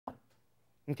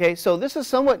Okay, so this is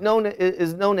somewhat known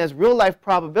as real-life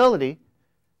probability,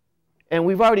 and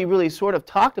we've already really sort of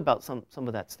talked about some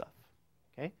of that stuff,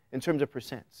 okay, in terms of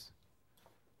percents.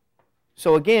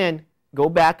 So again, go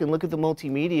back and look at the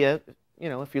multimedia. You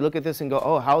know, if you look at this and go,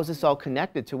 oh, how is this all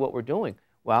connected to what we're doing?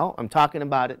 Well, I'm talking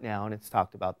about it now, and it's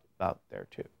talked about there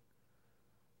too.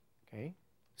 Okay,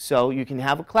 so you can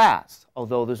have a class,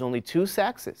 although there's only two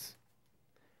sexes.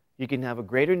 You can have a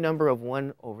greater number of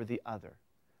one over the other,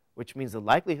 which means the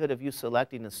likelihood of you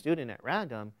selecting a student at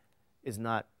random is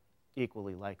not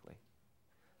equally likely.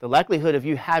 The likelihood of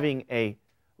you having a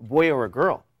boy or a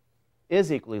girl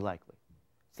is equally likely.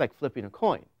 It's like flipping a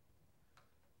coin.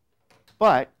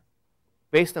 But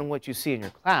based on what you see in your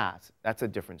class, that's a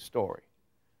different story.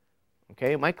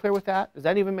 Okay, am I clear with that? Does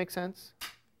that even make sense?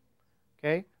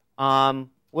 Okay,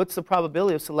 what's the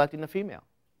probability of selecting a female?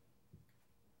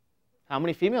 How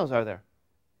many females are there?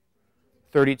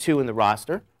 32 in the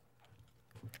roster.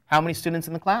 How many students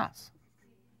in the class?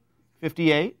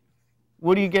 58.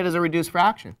 What do you get as a reduced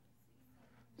fraction?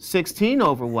 16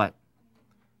 over what?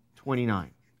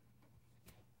 29.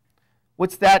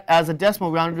 What's that as a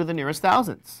decimal rounded to the nearest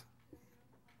thousandths?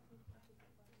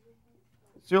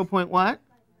 0. What?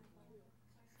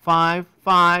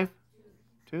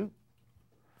 552.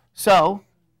 So,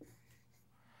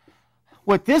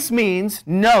 what this means,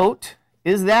 note,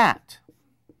 is that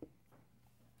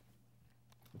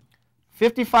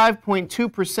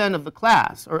 55.2% of the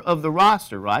class, or of the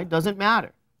roster, right, doesn't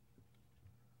matter,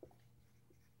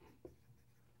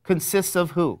 consists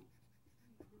of who?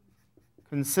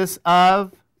 Consists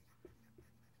of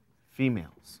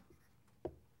females.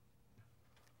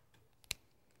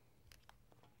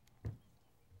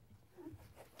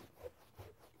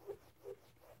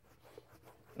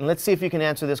 And let's see if you can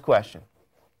answer this question.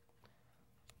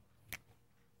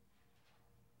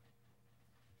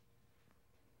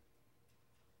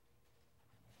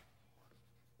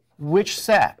 Which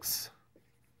sex,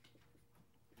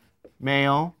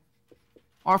 male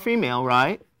or female,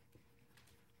 right,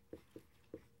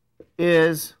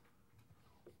 is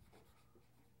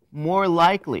more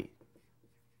likely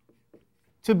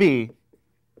to be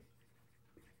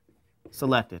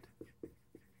selected?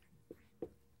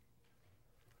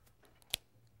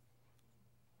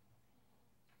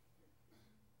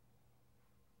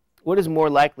 What does more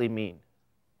likely mean?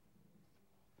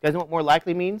 You guys know what more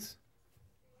likely means?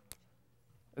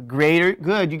 A greater,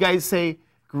 good. You guys say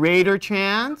greater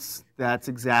chance. That's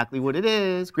exactly what it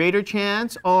is. Greater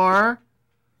chance or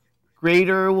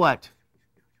greater what?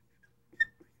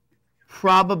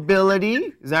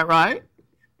 Probability. Is that right?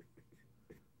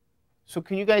 So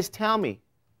can you guys tell me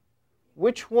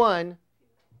which one,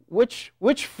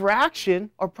 which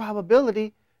fraction or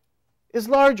probability is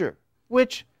larger?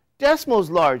 Which decimal is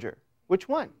larger? Which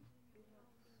one?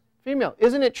 Female.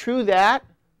 Isn't it true that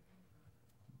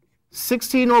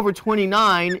 16 over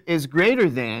 29 is greater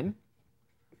than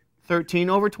 13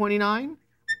 over 29?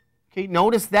 Okay,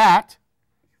 notice that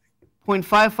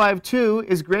 0.552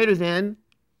 is greater than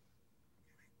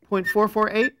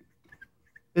 0.448.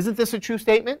 Isn't this a true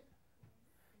statement?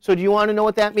 So do you want to know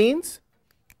what that means?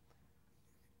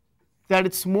 That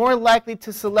it's more likely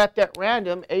to select at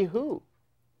random a who?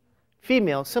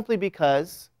 Female, simply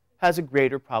because has a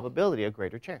greater probability, a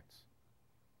greater chance.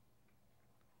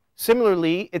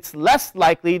 Similarly, it's less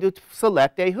likely to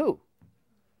select a who?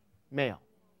 Male.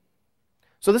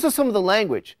 So this is some of the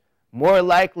language. More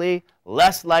likely,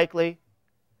 less likely.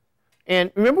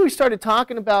 And remember we started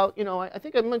talking about, you know, I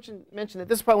think I mentioned that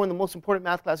this is probably one of the most important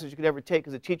math classes you could ever take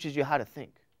because it teaches you how to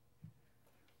think.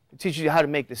 It teaches you how to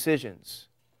make decisions.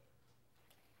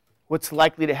 What's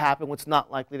likely to happen, what's not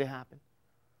likely to happen.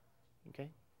 Okay?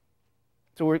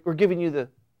 So we're giving you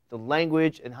the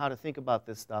language and how to think about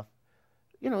this stuff.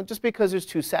 You know, just because there's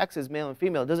two sexes, male and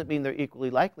female, doesn't mean they're equally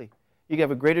likely. You can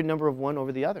have a greater number of one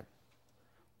over the other.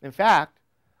 In fact,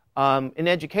 in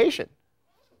education,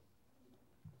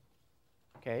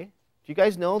 okay, do you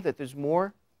guys know that there's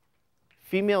more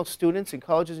female students in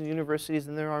colleges and universities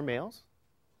than there are males?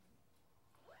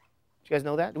 Do you guys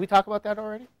know that? Did we talk about that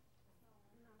already?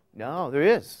 No, there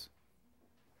is.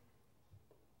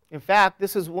 In fact,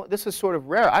 this is sort of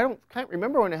rare. Can't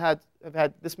remember when I've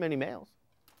had this many males.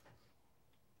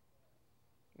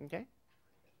 Okay?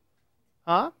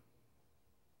 Huh?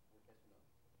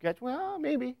 Well,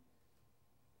 maybe.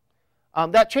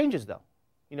 That changes, though.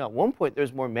 You know, at one point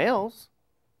there's more males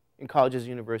in colleges and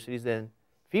universities than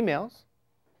females,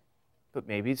 but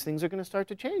maybe these things are going to start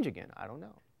to change again. I don't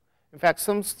know. In fact,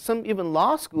 some even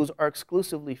law schools are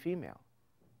exclusively female.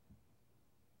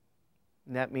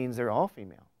 And that means they're all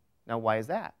female. Now, why is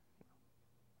that?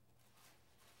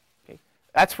 Okay.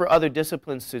 That's for other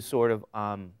disciplines to sort of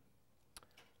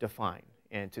define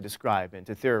and to describe and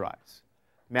to theorize.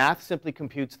 Math simply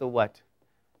computes the what?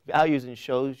 Values and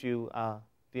shows you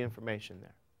the information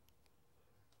there.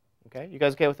 Okay, you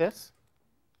guys okay with this?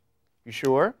 You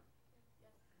sure?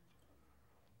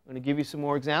 I'm going to give you some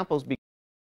more examples. I'm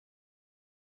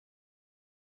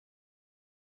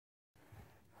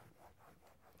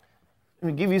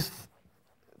going to give you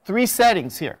three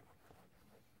settings here.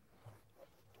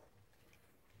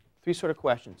 Three sort of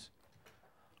questions.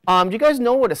 Do you guys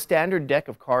know what a standard deck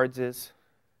of cards is?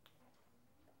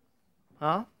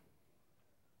 Huh?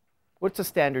 What's a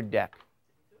standard deck?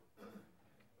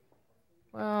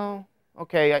 Well,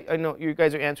 okay, I know you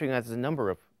guys are answering that as a number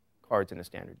of cards in a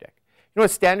standard deck. You know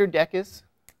what a standard deck is?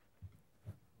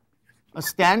 A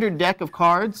standard deck of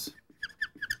cards.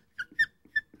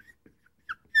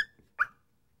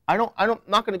 I'm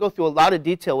not going to go through a lot of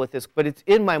detail with this, but it's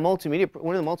in my multimedia,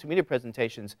 one of the multimedia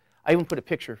presentations. I even put a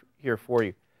picture here for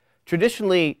you.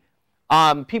 Traditionally,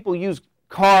 people use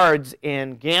cards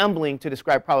and gambling to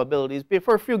describe probabilities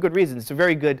for a few good reasons. It's a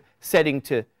very good setting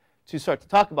to start to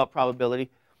talk about probability.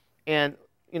 And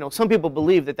some people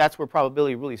believe that that's where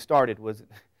probability really started, was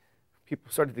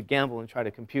people started to gamble and try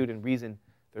to compute and reason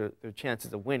their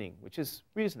chances of winning, which is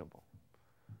reasonable.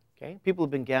 Okay? People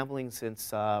have been gambling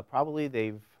since probably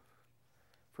they've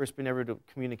first been able to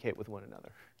communicate with one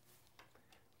another.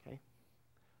 Okay?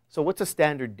 So what's a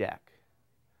standard deck?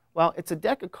 Well, it's a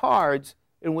deck of cards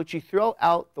in which you throw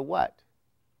out the what?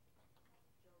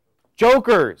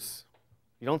 Jokers.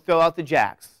 You don't throw out the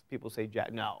jacks. People say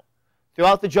jack. No. Throw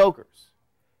out the jokers.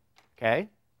 Okay?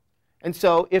 And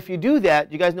so if you do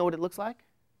that, you guys know what it looks like?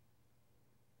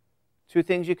 Two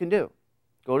things you can do.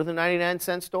 Go to the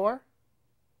 99-cent store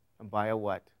and buy a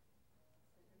what?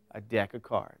 A deck of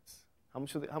cards. How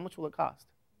much will it cost?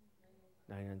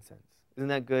 99 cents. Isn't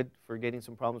that good for getting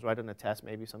some problems right on a test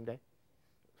maybe someday?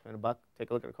 Spend $1, take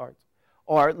a look at the cards.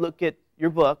 Or look at your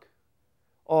book,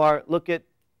 or look at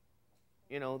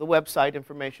the website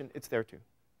information. It's there too.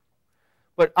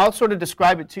 But I'll sort of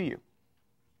describe it to you.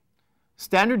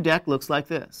 Standard deck looks like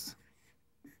this.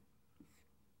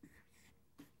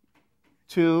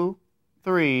 2,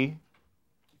 3, ...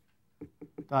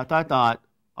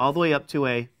 all the way up to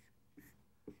a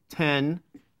 10,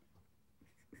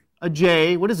 a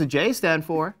J. What does a J stand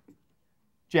for?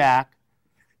 Jack.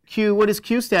 Q, what does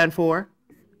Q stand for?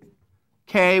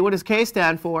 K, what does K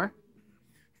stand for?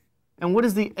 And what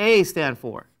does the A stand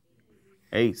for?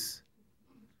 Ace.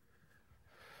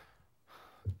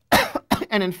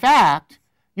 And in fact,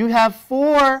 you have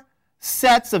 4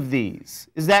 sets of these.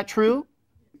 Is that true?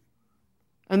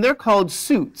 And they're called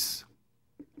suits.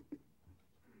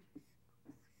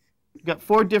 You've got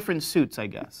 4 different suits, I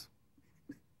guess.